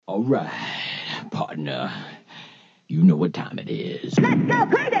All right, partner. You know what time it is. Let's go,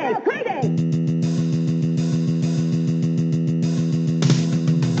 payday, payday!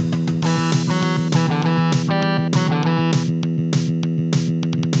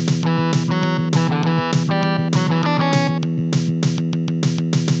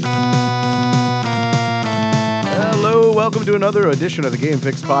 Hello, welcome to another edition of the Game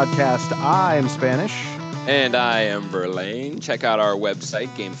Fix podcast. I am Spanish. And I am Verlaine. Check out our website,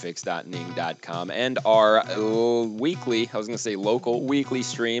 gamefix.ning.com, and our local weekly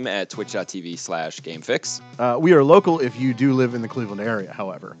stream at twitch.tv/gamefix. We are local if you do live in the Cleveland area,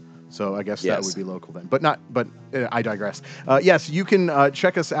 however. So I guess that Yes. would be local then. But I digress. Yes, you can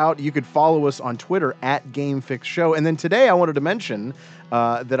check us out. You could follow us on Twitter at GameFixShow. And then today I wanted to mention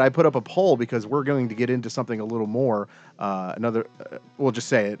that I put up a poll because we're going to get into something a little more. We'll just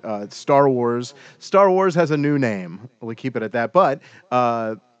say it. Star Wars. Star Wars has a new name. We'll keep it at that. But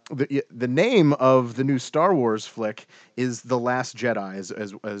the name of the new Star Wars flick is The Last Jedi,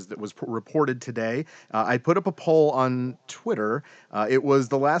 as was reported today. I put up a poll on Twitter. It was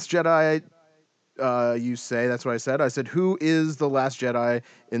The Last Jedi. You say, that's what I said. I said, who is the Last Jedi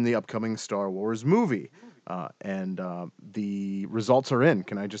in the upcoming Star Wars movie? And the results are in.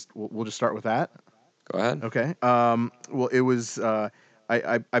 We'll just start with that. Go ahead. Okay. Well, it was, I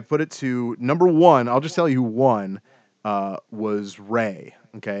put it to number one. I'll just tell you who won, was Rey.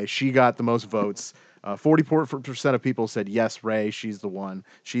 Okay. She got the most votes. 44% of people said, yes, Rey, she's the one.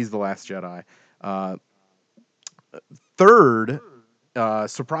 She's the Last Jedi. Third,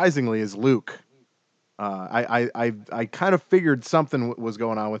 surprisingly, is Luke. I kind of figured something was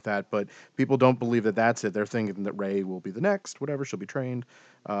going on with that, but people don't believe that that's it. They're thinking that Rey will be the next, whatever, she'll be trained.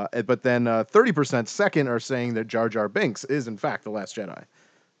 But then 30% second are saying that Jar Jar Binks is, in fact, the Last Jedi.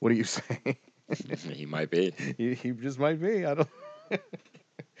 What do you say? He might be. He just might be. I don't.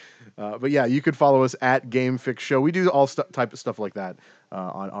 But yeah, you could follow us at Game Fix Show. We do all type of stuff like that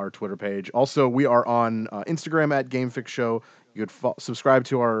on our Twitter page. Also, we are on Instagram at Game Fix Show. You could subscribe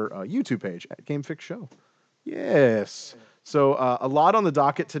to our YouTube page at Game Fix Show. Yes. So a lot on the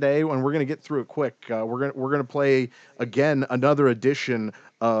docket today, and we're gonna get through it quick. We're gonna play again another edition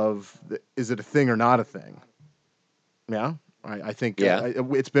of Is It a Thing or Not a Thing? Yeah. I think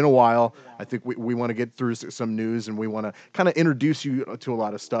it's been a while. I think we want to get through some news, and we want to kind of introduce you to a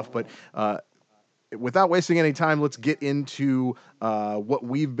lot of stuff. But without wasting any time, let's get into what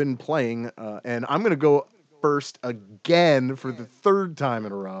we've been playing. And I'm going to go first again for the third time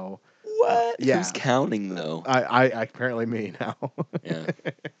in a row. What? Yeah. Who's counting, though? I apparently me now. Yeah.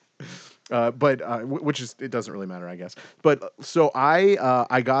 Which is, it doesn't really matter, I guess. But so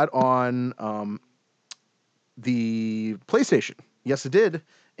I got on the PlayStation. Yes, it did.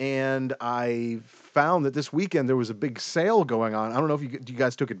 And I found that this weekend there was a big sale going on. I don't know if you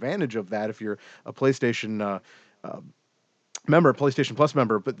guys took advantage of that, if you're a PlayStation member, PlayStation Plus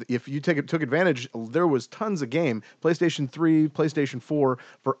member. But if you took advantage, there was tons of game. PlayStation 3, PlayStation 4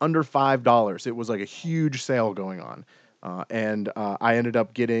 for under $5. It was like a huge sale going on. And I ended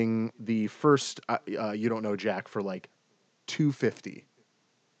up getting the first, You Don't Know Jack, for like $250.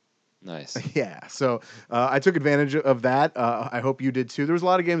 Nice. Yeah, so I took advantage of that. I hope you did too. There was a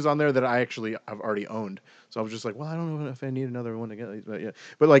lot of games on there that I actually have already owned, so I was just like, well, I don't know if I need another one to get. But yeah,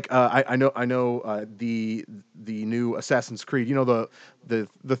 but like I know the new Assassin's Creed. You know the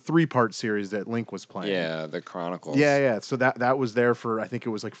 3-part series that Link was playing. Yeah, the Chronicles. Yeah. So that was there for, I think it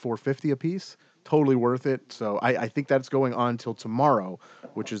was like $450 a piece. Totally worth it. So I think that's going on till tomorrow,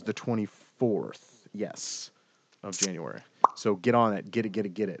 which is the 24th. Yes, of January. So get on it. Get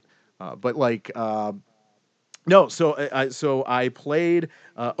it. But like, no. So I played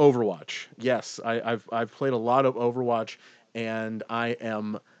Overwatch. Yes, I've played a lot of Overwatch, and I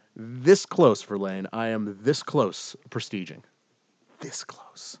am this close, Verlaine. I am this close prestiging. This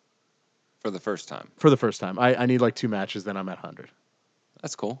close. For the first time. For the first time. I need like 2 matches, then I'm at 100.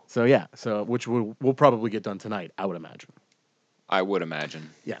 That's cool. So yeah. So which we'll probably get done tonight, I would imagine. I would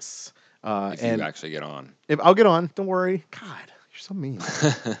imagine. Yes. If you actually get on. If I'll get on, don't worry. God. You're so mean.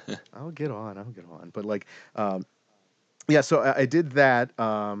 I'll get on. But like, yeah. So I did that,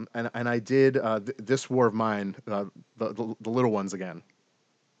 and I did This War of Mine, the little ones again.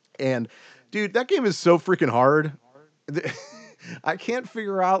 And dude, that game is so freaking hard. I can't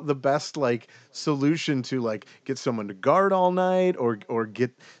figure out the best like solution to like get someone to guard all night, or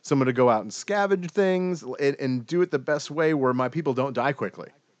get someone to go out and scavenge things, and do it the best way where my people don't die quickly.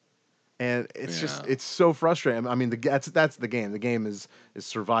 And it's just, it's so frustrating. I mean, that's the game. The game is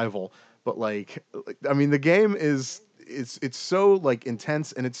survival, but like, I mean, the game is, it's so like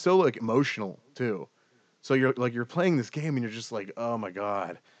intense, and it's so like emotional too. So you're playing this game and you're just like, oh my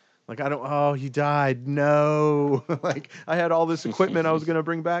God. Like I don't. Oh, he died. No. Like I had all this equipment I was gonna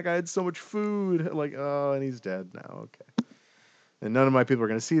bring back. I had so much food. Like oh, and he's dead now. Okay. And none of my people are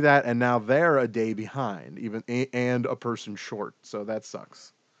gonna see that. And now they're a day behind, even and a person short. So that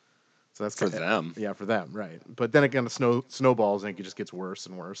sucks. So that's For kind of, them. yeah, for them, right? But then again, the snowballs, and it just gets worse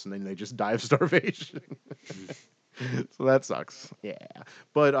and worse, and then they just die of starvation. So that sucks. Yeah,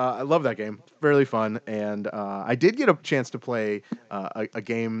 but I love that game. Fairly fun, and I did get a chance to play a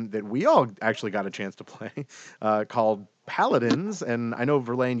game that we all actually got a chance to play called Paladins, and I know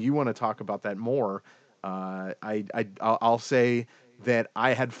Verlaine, you want to talk about that more. I'll say that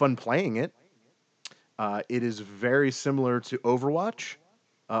I had fun playing it. It is very similar to Overwatch,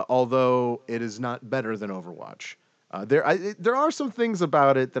 although it is not better than Overwatch. There are some things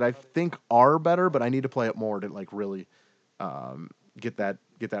about it that I think are better, but I need to play it more to like really um, get that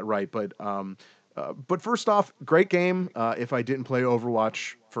right. But first off, great game. If I didn't play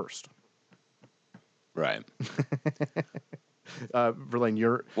Overwatch first, Right.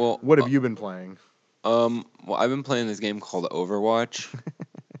 Verlaine, Well, what have you been playing? well, I've been playing this game called Overwatch.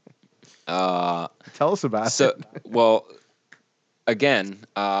 Uh, Tell us about so, it. well, again,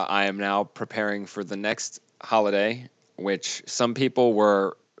 I am now preparing for the next holiday, which some people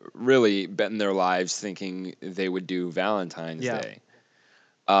were really betting their lives thinking they would do Valentine's Yeah. Day.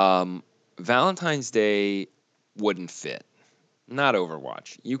 Um, Valentine's Day wouldn't fit. Not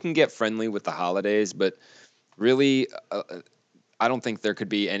Overwatch. You can get friendly with the holidays, but really, I don't think there could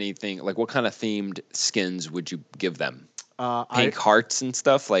be anything like what kind of themed skins would you give them? Uh, I Pink hearts and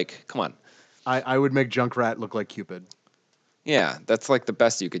stuff? Like, come on. I would make Junkrat look like Cupid. Yeah, that's like the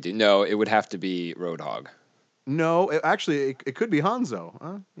best you could do. No, it would have to be Roadhog. No, it could be Hanzo.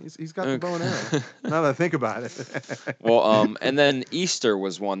 Huh? He's got the bow and arrow. Okay. Now that I think about it. Well, and then Easter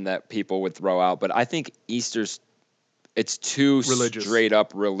was one that people would throw out, but I think Easter's it's too Religious. straight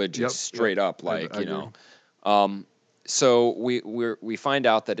up religious, Yep. straight up like, I you agree. know. So we find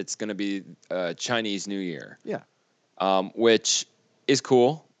out that it's going to be Chinese New Year, Yeah. which is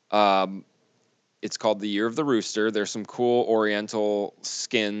cool. It's called the Year of the Rooster. There's some cool Oriental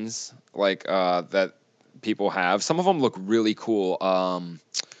skins like that people have. Some of them look really cool.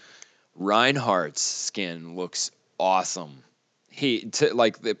 Reinhardt's skin looks awesome.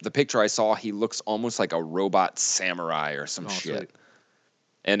 Like the picture I saw, he looks almost like a robot samurai or some Oh, shit. sweet.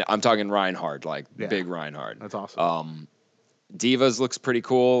 And I'm talking Reinhardt, like Yeah. big Reinhardt. That's awesome. Divas looks pretty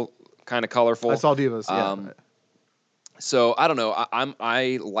cool, kind of colorful. I saw Divas. Yeah. So I don't know.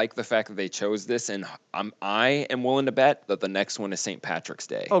 I like the fact that they chose this, and I am willing to bet that the next one is St. Patrick's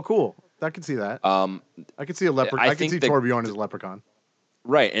Day. Oh, cool. I can see that. Um, I can see a leprechaun. I can see think that Torbjorn as a leprechaun.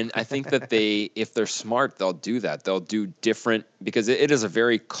 right, and I think that if they're smart, they'll do that. They'll do different because it is a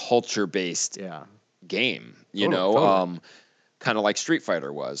very culture based Yeah. game. Totally. Kind of like Street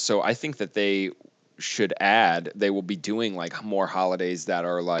Fighter was. So I think that they should add. They will be doing like more holidays that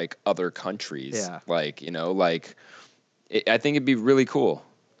are like other countries. Yeah. Like I think it'd be really cool.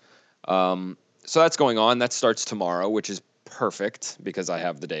 So that's going on. That starts tomorrow, which is perfect because I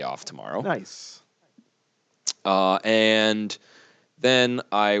have the day off tomorrow. Nice. And then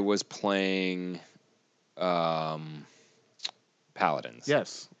I was playing Paladins.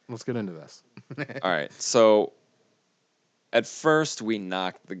 Yes. Let's get into this. All right. So at first we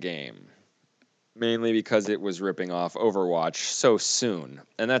knocked the game. Mainly because it was ripping off Overwatch so soon.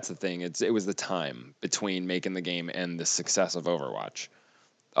 And that's the thing. It was the time between making the game and the success of Overwatch.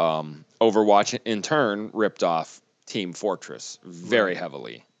 Overwatch, in turn, ripped off Team Fortress very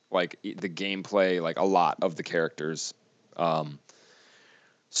heavily. Like, the gameplay, like, a lot of the characters.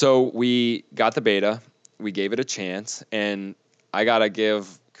 So we got the beta. We gave it a chance. And I got to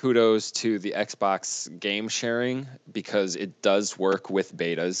give kudos to the Xbox game sharing because it does work with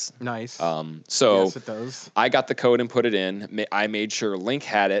betas. Nice. So yes, it does. I got the code and put it in. I made sure Link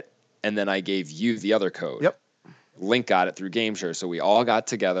had it, and then I gave you the other code. Yep. Link got it through GameShare, so we all got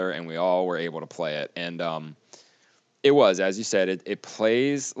together and we all were able to play it. And it was, as you said, it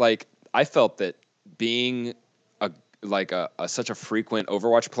plays like I felt that being such a frequent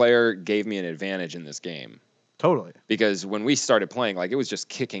Overwatch player gave me an advantage in this game. Totally. Because when we started playing, like it was just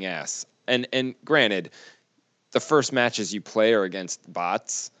kicking ass. And granted, the first matches you play are against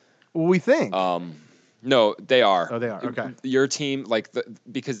bots. We think. No, they are. Oh, they are. Okay. Your team,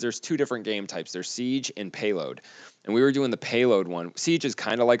 because there's two different game types. There's Siege and Payload. And we were doing the Payload one. Siege is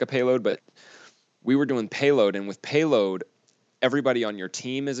kind of like a Payload, but we were doing Payload. And with Payload, everybody on your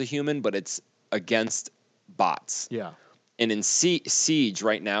team is a human, but it's against bots. Yeah. And in Siege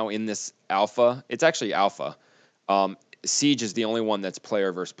right now, in this alpha, it's actually alpha. Siege is the only one that's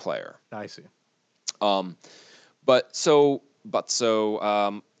player versus player. I see. But so But so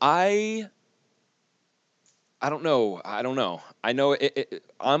I don't know. I don't know. I know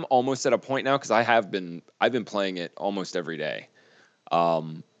I'm almost at a point now because I've been playing it almost every day.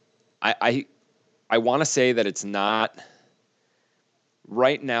 Um, I want to say that it's not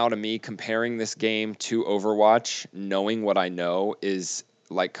right now to me comparing this game to Overwatch, knowing what I know is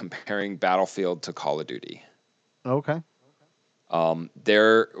like comparing Battlefield to Call of Duty. Okay.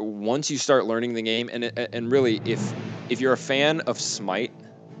 There once you start learning the game and really if you're a fan of Smite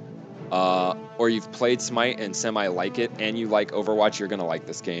or you've played Smite and semi like it and you like Overwatch, you're gonna like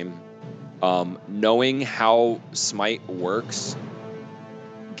this game. Knowing how Smite works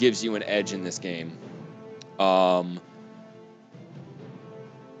gives you an edge in this game.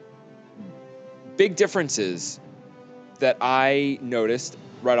 Big differences that I noticed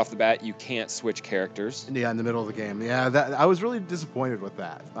right off the bat: you can't switch characters. Yeah, in the middle of the game. Yeah, that I was really disappointed with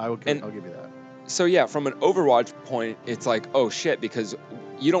that. I'll give And you that. so yeah, from an Overwatch point, it's like, oh shit, because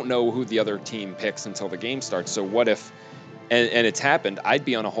you don't know who the other team picks until the game starts. So what if and it's happened, I'd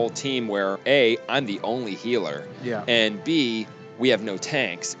be on a whole team where A, I'm the only healer, Yeah. and B, we have no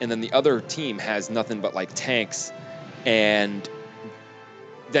tanks, and then the other team has nothing but like tanks, and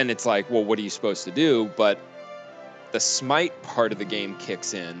then it's like, well, what are you supposed to do? But the Smite part of the game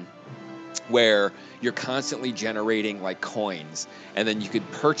kicks in where you're constantly generating like coins, and then you could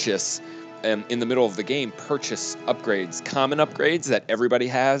purchase in the middle of the game, purchase upgrades, common upgrades that everybody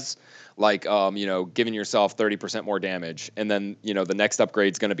has, like giving yourself 30% more damage, and then the next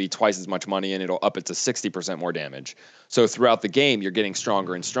upgrade is going to be twice as much money, and it'll up it to 60% more damage. So throughout the game, you're getting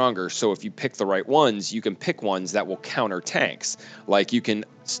stronger and stronger. So if you pick the right ones, you can pick ones that will counter tanks. Like you can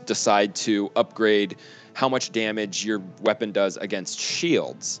decide to upgrade how much damage your weapon does against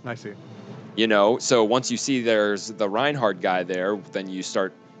shields. I see. So once you see there's the Reinhardt guy there, then you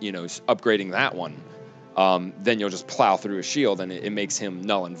start, upgrading that one. Then you'll just plow through a shield, and it makes him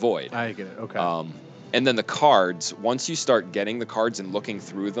null and void. I get it. Okay. And then the cards, once you start getting the cards and looking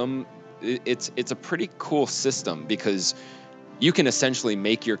through them, it's a pretty cool system because you can essentially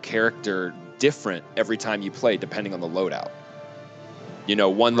make your character different every time you play, depending on the loadout.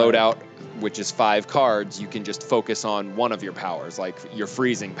 One Right. loadout, which is 5 cards, you can just focus on one of your powers, like your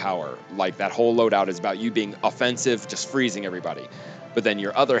freezing power. Like that whole loadout is about you being offensive, just freezing everybody. But then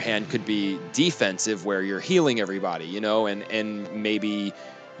your other hand could be defensive, where you're healing everybody, and maybe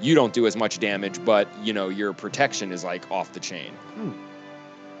you don't do as much damage, but your protection is like off the chain.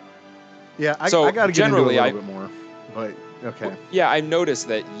 Yeah, I So got to get into it a generally, little bit more. But okay. yeah, I noticed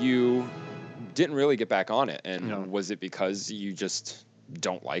that you didn't really get back on it, and No. was it because you just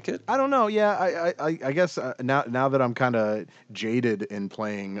don't like it? I don't know. Yeah, I guess now that I'm kind of jaded in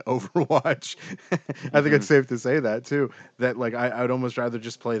playing Overwatch, I think it's safe to say that too. That like I'd almost rather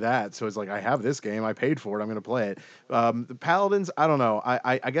just play that. So it's like I have this game, I paid for it, I'm gonna play it. The Paladins, I don't know.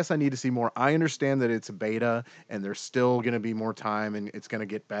 I guess I need to see more. I understand that it's a beta and there's still gonna be more time and it's gonna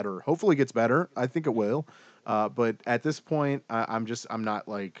get better. Hopefully, it gets better. I think it will. But at this point, I'm not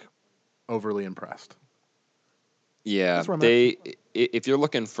like overly impressed. Yeah, That's where I'm at. if you're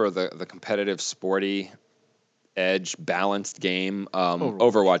looking for the competitive, sporty, edge, balanced game,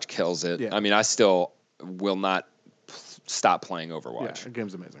 Overwatch kills it. Yeah. I mean, I still will not stop playing Yeah, Overwatch. the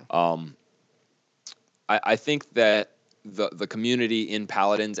game's amazing. I think that the community in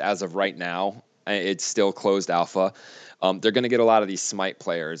Paladins, as of right now, it's still closed alpha. They're going to get a lot of these Smite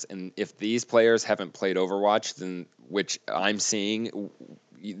players, and if these players haven't played Overwatch, then which I'm seeing,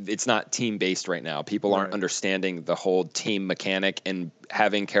 it's not team based right now. People aren't Right. understanding the whole team mechanic and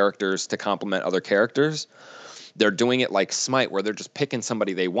having characters to complement other characters. They're doing it like Smite, where they're just picking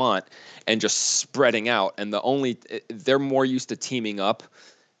somebody they want and just spreading out. And they're more used to teaming up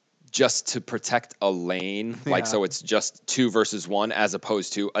just to protect a lane. Like, Yeah. so it's just 2 versus 1, as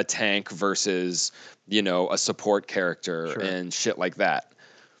opposed to a tank versus, a support character Sure. and shit like that.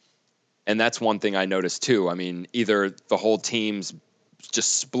 And that's one thing I noticed too. I mean, either the whole team's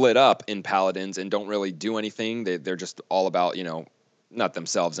just split up in Paladins and don't really do anything. They're just all about, not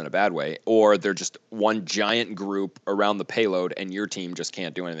themselves in a bad way, or they're just one giant group around the payload and your team just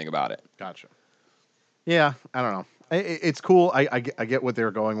can't do anything about it. Gotcha. Yeah, I don't know. It's cool. I get what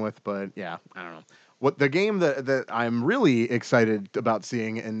they're going with, but yeah, I don't know. What the game that I'm really excited about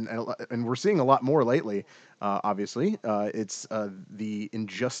seeing, and we're seeing a lot more lately. Obviously, it's the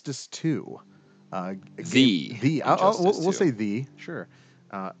Injustice 2. The Injustice We'll 2. say the sure.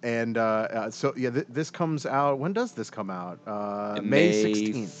 So yeah, this comes out. When does this come out? May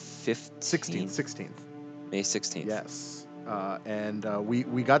 16th. 15th? 16th. May 16th. Yes.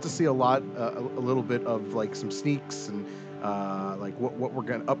 We got to see a little bit of like some sneaks and like what we're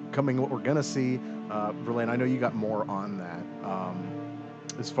gonna upcoming, what we're gonna see. Verlaine, I know you got more on that.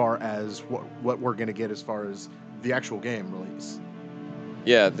 As far as what we're gonna get as far as the actual game release.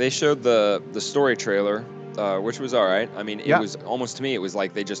 Yeah, they showed the story trailer, which was all right. I mean, it Yeah. was almost, to me, it was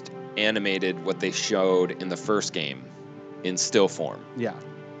like they just animated what they showed in the first game in still form. Yeah.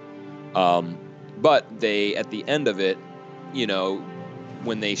 But they, at the end of it, you know,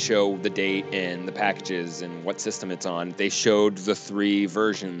 when they show the date and the packages and what system it's on, they showed the 3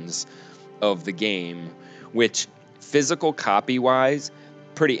 versions of the game, which physical copy wise,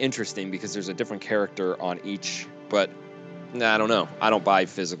 pretty interesting because there's a different character on each, but I don't know. I don't buy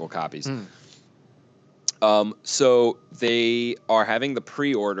physical copies. So they are having the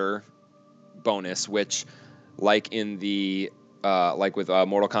pre-order bonus, which, like in the like with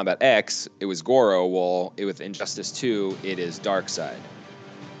Mortal Kombat X, it was Goro. Well, with Injustice 2, it is Darkseid.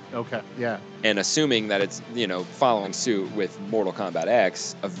 Okay. Yeah. And assuming that it's, following suit with Mortal Kombat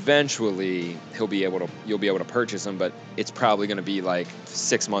X, eventually you'll be able to purchase them, but it's probably going to be like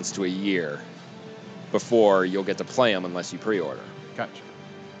 6 months to a year before you'll get to play them unless you pre-order.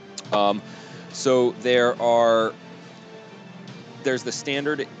 Gotcha. So there's the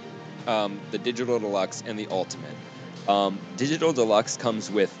standard, the Digital Deluxe, and the Ultimate. Digital Deluxe comes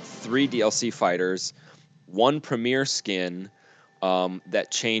with 3 DLC fighters, 1 Premier skin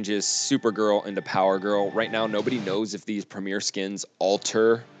that changes Supergirl into Power Girl. Right now, nobody knows if these Premier skins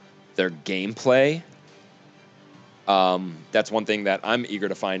alter their gameplay. That's one thing that I'm eager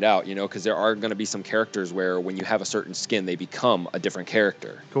to find out, because there are going to be some characters where when you have a certain skin, they become a different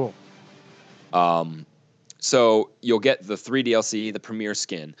character. Cool. So you'll get the 3 DLC, the Premier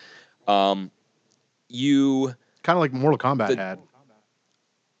skin. You Kind of like Mortal Kombat had.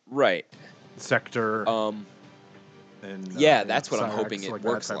 Right. Sector. And yeah, that's what I'm Cyrax, hoping it that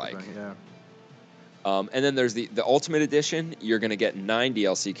works type of like. thing, Yeah. And then there's the Ultimate Edition. You're going to get 9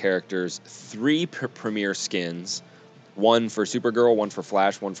 DLC characters, 3 Premier skins, 1 for Supergirl, 1 for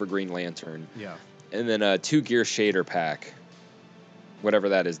Flash, 1 for Green Lantern. Yeah. And then a 2 gear shader pack, whatever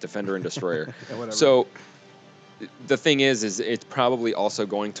that is, Defender and Destroyer. Yeah, whatever. So the thing is it's probably also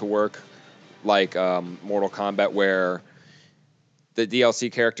going to work like Mortal Kombat, where the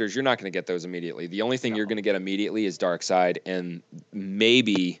DLC characters, you're not going to get those immediately. The only thing you're going to get immediately is Darkseid and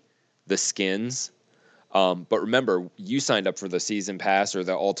maybe the skins. But remember, you signed up for the Season Pass or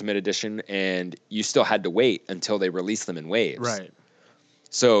the Ultimate Edition, and you still had to wait until they released them in waves. Right.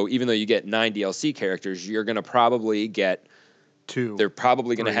 So even though you get 9 DLC characters, you're going to probably get 2. They're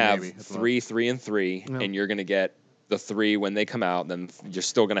probably going to have maybe, 3, and 3, and you're going to get the 3 when they come out. Then you're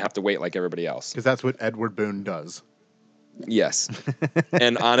still going to have to wait like everybody else. Because that's what Edward Boone does. Yes.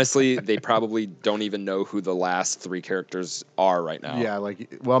 And honestly, they probably don't even know who the last 3 characters are right now. Yeah,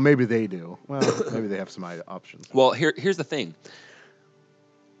 well, maybe they do. Well, maybe they have some options. Well, here's the thing.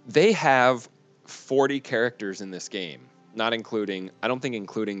 They have 40 characters in this game, I don't think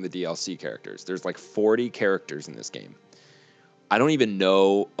including the DLC characters. There's like 40 characters in this game. I don't even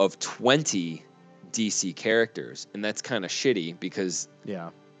know of 20 DC characters, and that's kind of shitty because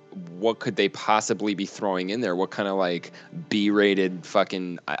what could they possibly be throwing in there? What kind of like B-rated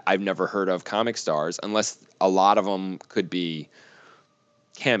fucking I've never heard of comic stars, unless a lot of them could be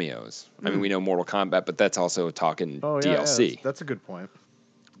cameos. I mean, we know Mortal Kombat, but that's also talking DLC. Yeah, that's a good point.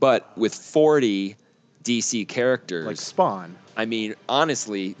 But with 40 DC characters, like Spawn. I mean,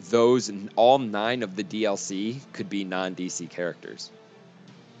 honestly, all 9 of the DLC could be non-DC characters.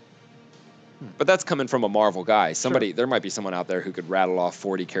 But that's coming from a Marvel guy. There might be someone out there who could rattle off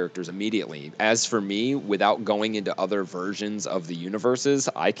 40 characters immediately. As for me, without going into other versions of the universes,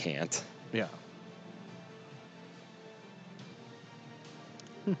 I can't. Yeah.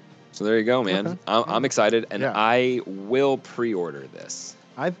 So there you go, man. Okay. I'm excited, and I will pre-order this.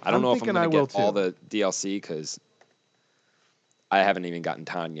 I don't know if I'm going to get all the DLC because I haven't even gotten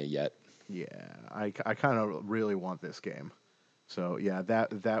Tanya yet. Yeah, I kind of really want this game. So yeah,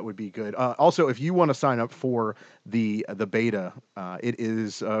 that would be good. Also, if you want to sign up for the beta, it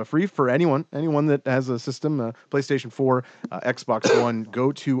is free for anyone that has a system, PlayStation 4, Xbox One.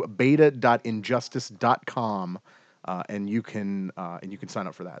 Go to beta.injustice.com. And you can sign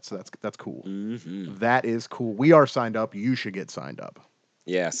up for that. So that's cool. Mm-hmm. That is cool. We are signed up. You should get signed up.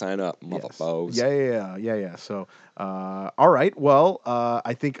 Yeah, sign up, motherfuckers. Yeah. So, all right. Well,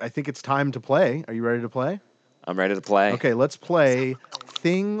 I think it's time to play. Are you ready to play? I'm ready to play. Okay, let's play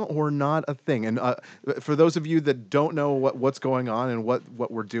Thing or Not a Thing. And for those of you that don't know what's going on and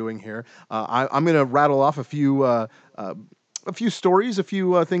what we're doing here, I'm going to rattle off a few stories, a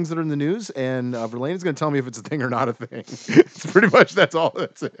few things that are in the news, and Verlaine is going to tell me if it's a thing or not a thing. It's pretty much that's all.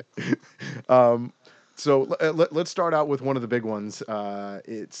 That's it. So let's start out with one of the big ones.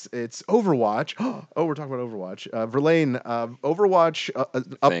 It's Overwatch. Oh, we're talking about Overwatch. Verlaine, Overwatch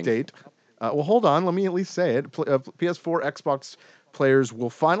Thing. update. Well, hold on. Let me at least say it. PS4, Xbox players will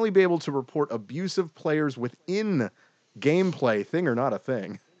finally be able to report abusive players within gameplay. Thing or not a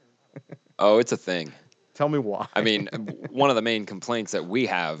thing? Oh, it's a thing. Tell me why. I mean, one of the main complaints that we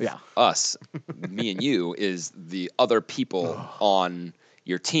have, Yeah. us, me and you, is the other people on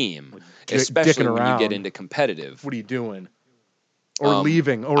your team, especially dicking when you get around. into competitive. What are you doing? Or Um,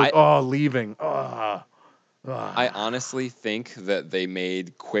 leaving? Or I leaving? I honestly think that they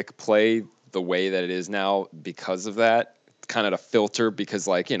made quick play the way that it is now because of that, kind of to filter, because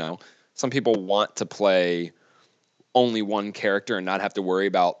some people want to play only one character and not have to worry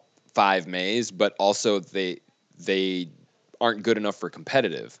about 5 Mays, but also they aren't good enough for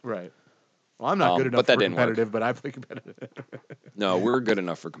competitive. Right. Well, I'm not good enough But that for didn't work. competitive, but I play competitive. No, we're good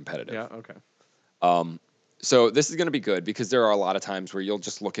enough for competitive. Yeah. Okay. So this is going to be good because there are a lot of times where you'll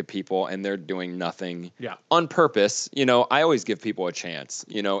just look at people and they're doing nothing Yeah. on purpose. I always give people a chance.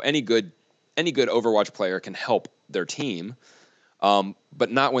 Any good Overwatch player can help their team,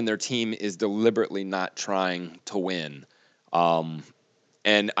 but not when their team is deliberately not trying to win.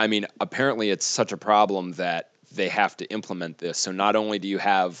 And I mean, apparently it's such a problem that they have to implement this. So not only do you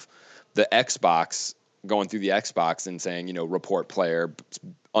have the Xbox going through the Xbox and saying, report player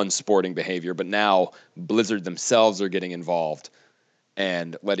unsporting behavior, but now Blizzard themselves are getting involved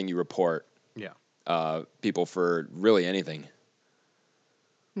and letting you report Yeah. people for really anything.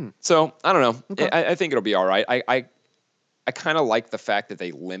 So I don't know. Okay. I think it'll be all right. I kind of like the fact that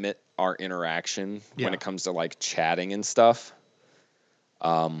they limit our interaction Yeah. when it comes to chatting and stuff.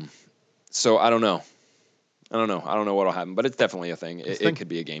 So I don't know. I don't know what'll happen, but it's definitely a thing. It could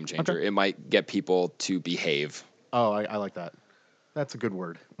be a game changer. Okay. It might get people to behave. Oh, I like that. That's a good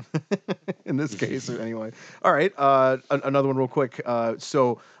word in this case, anyway. All right, another one real quick.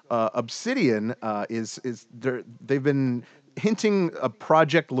 Obsidian is there? They've been hinting a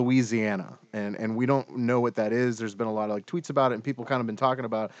Project Louisiana, and we don't know what that is. There's been a lot of tweets about it, and people kind of been talking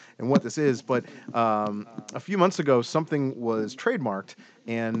about and what this is. But a few months ago, something was trademarked,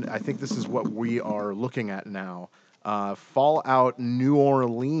 and I think this is what we are looking at now. Fallout New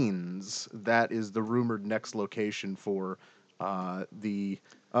Orleans. That is the rumored next location for the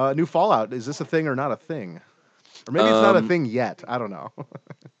new Fallout. Is this a thing or not a thing? Or maybe it's not a thing yet. I don't know.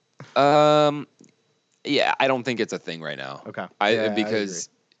 Yeah, I don't think it's a thing right now. Okay. Because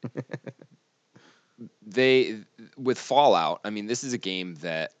they with Fallout, I mean, this is a game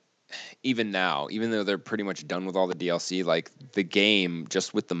that even now, even though they're pretty much done with all the DLC, the game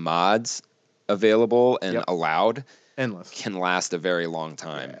just with the mods available and allowed Endless. can last a very long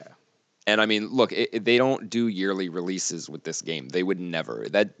time. Yeah. And I mean, look, they don't do yearly releases with this game. They would never.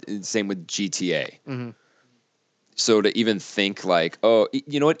 Same with GTA. Mm-hmm. So to even think oh,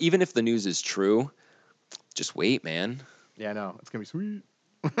 you know what? Even if the news is true, just wait, man. Yeah, no, it's gonna be sweet.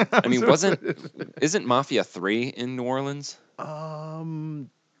 I mean, isn't Mafia 3 in New Orleans?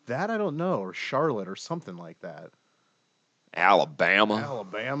 That I don't know, or Charlotte, or something like that. Alabama.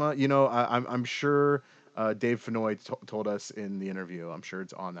 I'm sure Dave Fenoy told us in the interview. I'm sure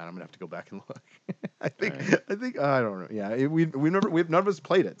it's on that. I'm gonna have to go back and look. I think I don't know. Yeah, we've none of us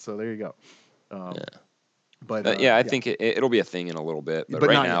played it, so there you go. Yeah. But I think it'll be a thing in a little bit. But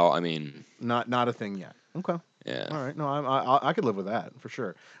right now, yet. I mean, not a thing yet. Okay. Yeah. All right. No, I could live with that for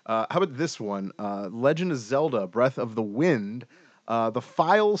sure. How about this one? Legend of Zelda: Breath of the Wind. The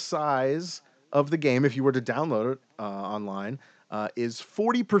file size of the game, if you were to download it online, is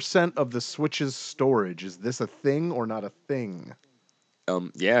 40% of the Switch's storage. Is this a thing or not a thing?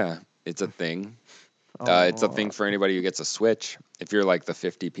 Yeah, it's a thing. It's a thing for anybody who gets a Switch. If you're the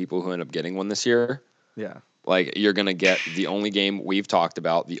 50 people who end up getting one this year, yeah, you're gonna get the only game we've talked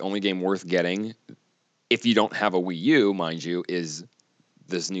about, the only game worth getting. If you don't have a Wii U, mind you, is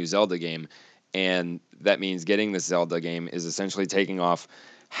this new Zelda game. And that means getting this Zelda game is essentially taking off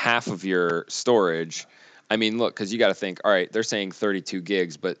half of your storage. I mean, look, because you got to think, all right, they're saying 32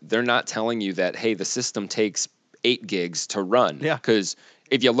 gigs, but they're not telling you that, hey, the system takes 8 gigs to run. Yeah. Because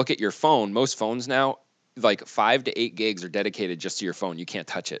if you look at your phone, most phones now, 5 to 8 gigs are dedicated just to your phone. You can't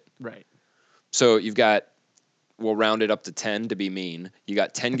touch it. Right. So you've got, we'll round it up to 10 to be mean. You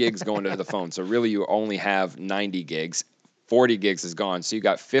got 10 gigs going to the phone. So really you only have 90 gigs. 40 gigs is gone. So you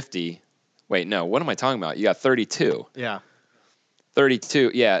got 50. Wait, no, what am I talking about? You got 32. Yeah.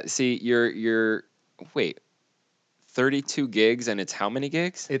 32. Yeah. See, you're wait. 32 gigs and it's how many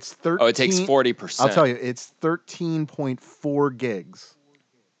gigs? It's 13. Oh, it takes 40%. I'll tell you, it's 13.4 gigs.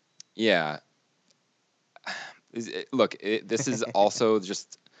 Yeah. Look, this is also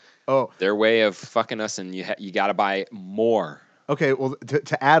just Oh, Their way of fucking us, and you got to buy more. okay. Well,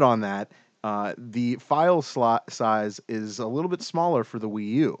 to add on that, the file slot size is a little bit smaller for the Wii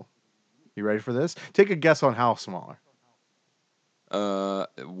U. You ready for this? Take a guess on how smaller.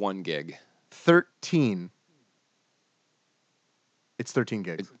 1 gig. 13. It's 13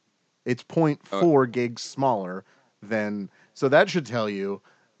 gigs. It's Oh, 0.4 gigs smaller than. So that should tell you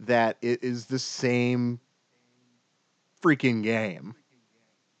that it is the same freaking game.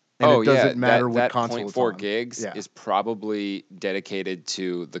 And oh it yeah, doesn't matter what that console point it's 0.4 on. gigs Yeah. is probably dedicated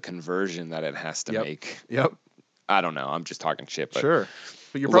to the conversion that it has to Yep. make. Yep. I don't know. I'm just talking shit, but Sure.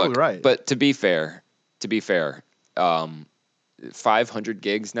 But you're look, probably right. but to be fair, um, 500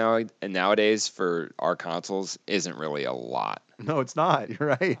 gigs now and nowadays for our consoles isn't really a lot. No, it's not. You're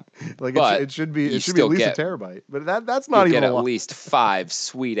right. Like But it should be you at still least get a terabyte. But that's you'll not even get a at lot. least 5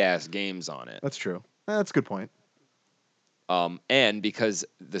 sweet ass games on it. That's true. That's a good point. And because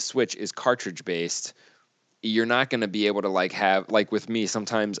the Switch is cartridge based, you're not going to be able to have with me.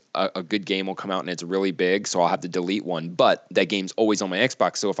 Sometimes a good game will come out and it's really big, so I'll have to delete one. But that game's always on my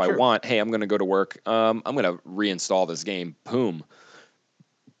Xbox. So if I Sure. want, hey, I'm going to go to work. I'm going to reinstall this game. Boom.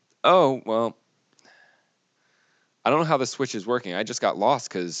 Oh well, I don't know how the Switch is working. I just got lost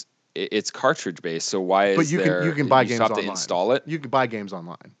because it's cartridge based. So why But is you there? can buy You still games have to online. install it. You can buy games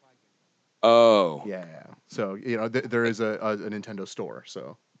online. Oh. Yeah. So there is a Nintendo store.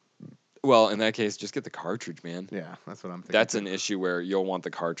 So Well, in that case, just get the cartridge, man. yeah, that's what I'm thinking. That's too. an issue where you'll want the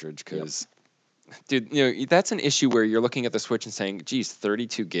cartridge because, dude, that's an issue where you're looking at the Switch and saying, geez,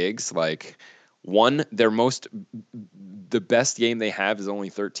 32 gigs. Like, the best game they have is only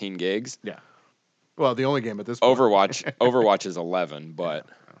 13 gigs. Yeah. Well, the only game at this point. Overwatch is 11, but.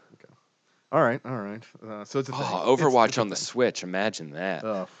 Yeah. Okay. All right. So it's a thing. Oh, Overwatch it's a on the thing. Switch. Imagine that.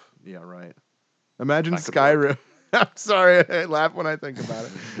 Oh, yeah, right. Imagine That could work. Skyrim. I'm sorry, I laugh when I think about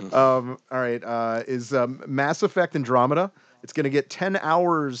it. All right, is Mass Effect Andromeda? It's going to get 10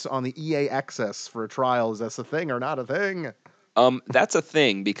 hours on the EA Access for a trial. Is that a thing or not a thing? That's a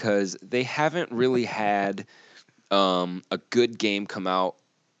thing because they haven't really had a good game come out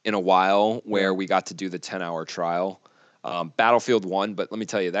in a while where we got to do the 10-hour trial. Battlefield 1, but let me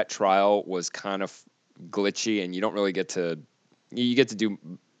tell you, that trial was kind of glitchy, and you don't really get to do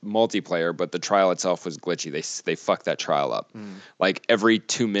multiplayer, but the trial itself was glitchy. They fucked that trial up. Like every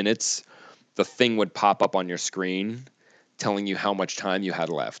 2 minutes, the thing would pop up on your screen telling you how much time you had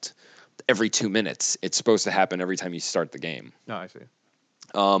left. Every 2 minutes. It's supposed to happen every time you start the game. No, I see.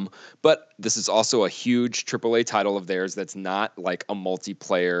 But this is also a huge AAA title of theirs that's not like a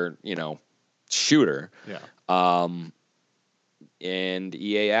multiplayer, shooter. Yeah. And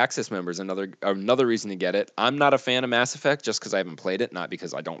EA Access members, another reason to get it. I'm not a fan of Mass Effect just because I haven't played it, not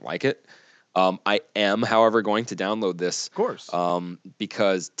because I don't like it. I am, however, going to download this. Of course.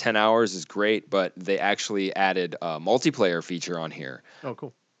 Because 10 hours is great, but they actually added a multiplayer feature on here. Oh,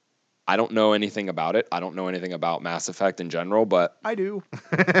 cool. I don't know anything about it. I don't know anything about Mass Effect in general, but I do,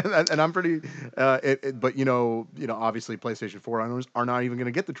 and I'm pretty. But obviously, PlayStation 4 owners are not even going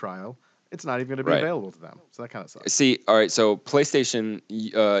to get the trial. It's not even going to be Right. available to them. So that kind of sucks. See, all right, so PlayStation,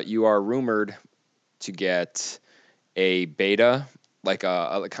 you are rumored to get a beta, like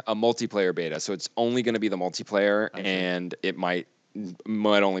a multiplayer beta. So it's only going to be the multiplayer, and it might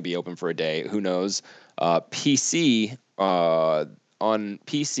only be open for a day. Who knows? PC, on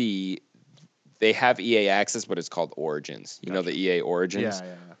PC, they have EA Access, but it's called Origins. You know the EA Origins?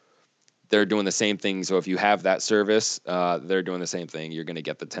 Yeah. They're doing the same thing. So if you have that service, they're doing the same thing. You're going to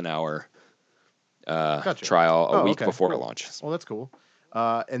get the 10-hour trial a week before it launches. Well, that's cool.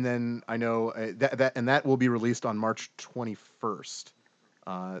 And then I know that will be released on March 21st.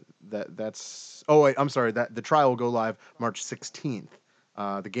 That's. Oh wait, I'm sorry. That the trial will go live March 16th.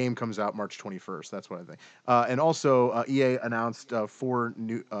 The game comes out March 21st. That's what I think. And also, EA announced 4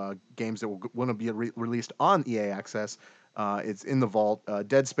 new games that will be released on EA Access. It's in the vault: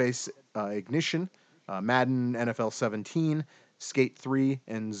 Dead Space, Ignition, Madden NFL 17, Skate 3,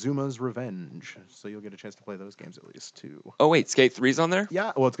 and Zuma's Revenge. So you'll get a chance to play those games at least too. Oh wait, Skate 3's on there?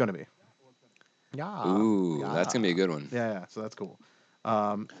 Yeah, well, it's gonna be. Yeah. Ooh, yeah. that's gonna be a good one. Yeah. So that's cool.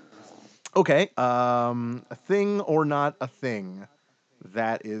 Okay. A thing or not a thing?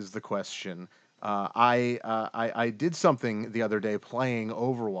 That is the question. I did something the other day playing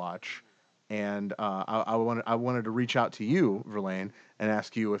Overwatch, and I wanted to reach out to you, Verlaine, and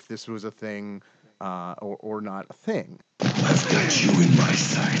ask you if this was a thing or not a thing. I've got you in my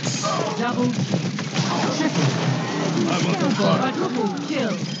sights. Double triple quadruple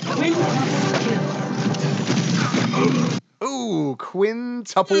kill kill. Ooh,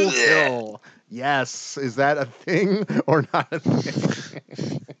 quintuple kill. Yes, is that a thing or not a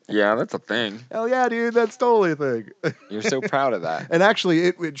thing? Yeah, that's a thing. Hell yeah, dude, that's totally a thing. You're so proud of that. And actually,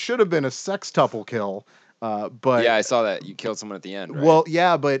 it should have been a sextuple kill, but Yeah, I saw that. You killed someone at the end, right? well,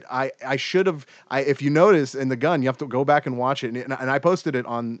 yeah, but I should have. If you notice in the gun, you have to go back and watch it, and I posted it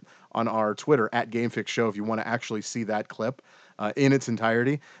on our Twitter at GameFix Show if you want to actually see that clip in its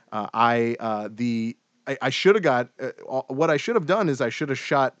entirety. I should have got what I should have done is I should have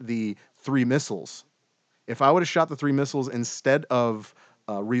shot the 3 missiles. If I would have shot the 3 missiles instead of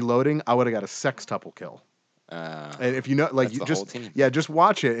reloading, I would have got a sextuple kill. And if you know, like, that's you the just whole team. just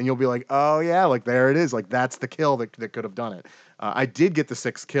watch it, and you'll be like, oh yeah, like there it is, like that's the kill that could have done it. I did get the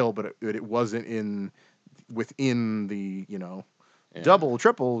 6th kill, but it wasn't within the Yeah. double,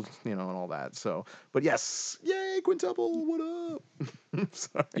 triple, and all that. So, but yes, yay, quintuple, what up?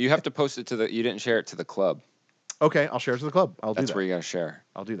 Sorry. You have to post it to the. You didn't share it to the club. Okay, I'll share it to the club. I'll do That's that. where you gotta share.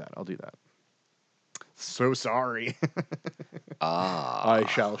 I'll do that. So sorry. Ah. I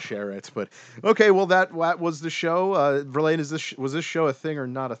shall share it. But okay, well that was the show. Verlaine, was this show a thing or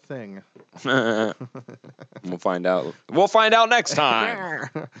not a thing? We'll find out. We'll find out next time.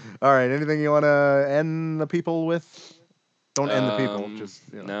 All right. Anything you want to end the people with? Don't end the people.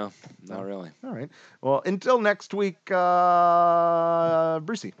 Just No, not really. All right. Well, until next week,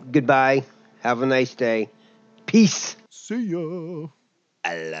 Brucey. Goodbye. Have a nice day. Peace. See ya.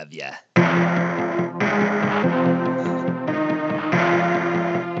 I love ya.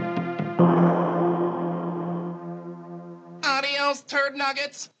 Adios, turd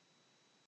nuggets.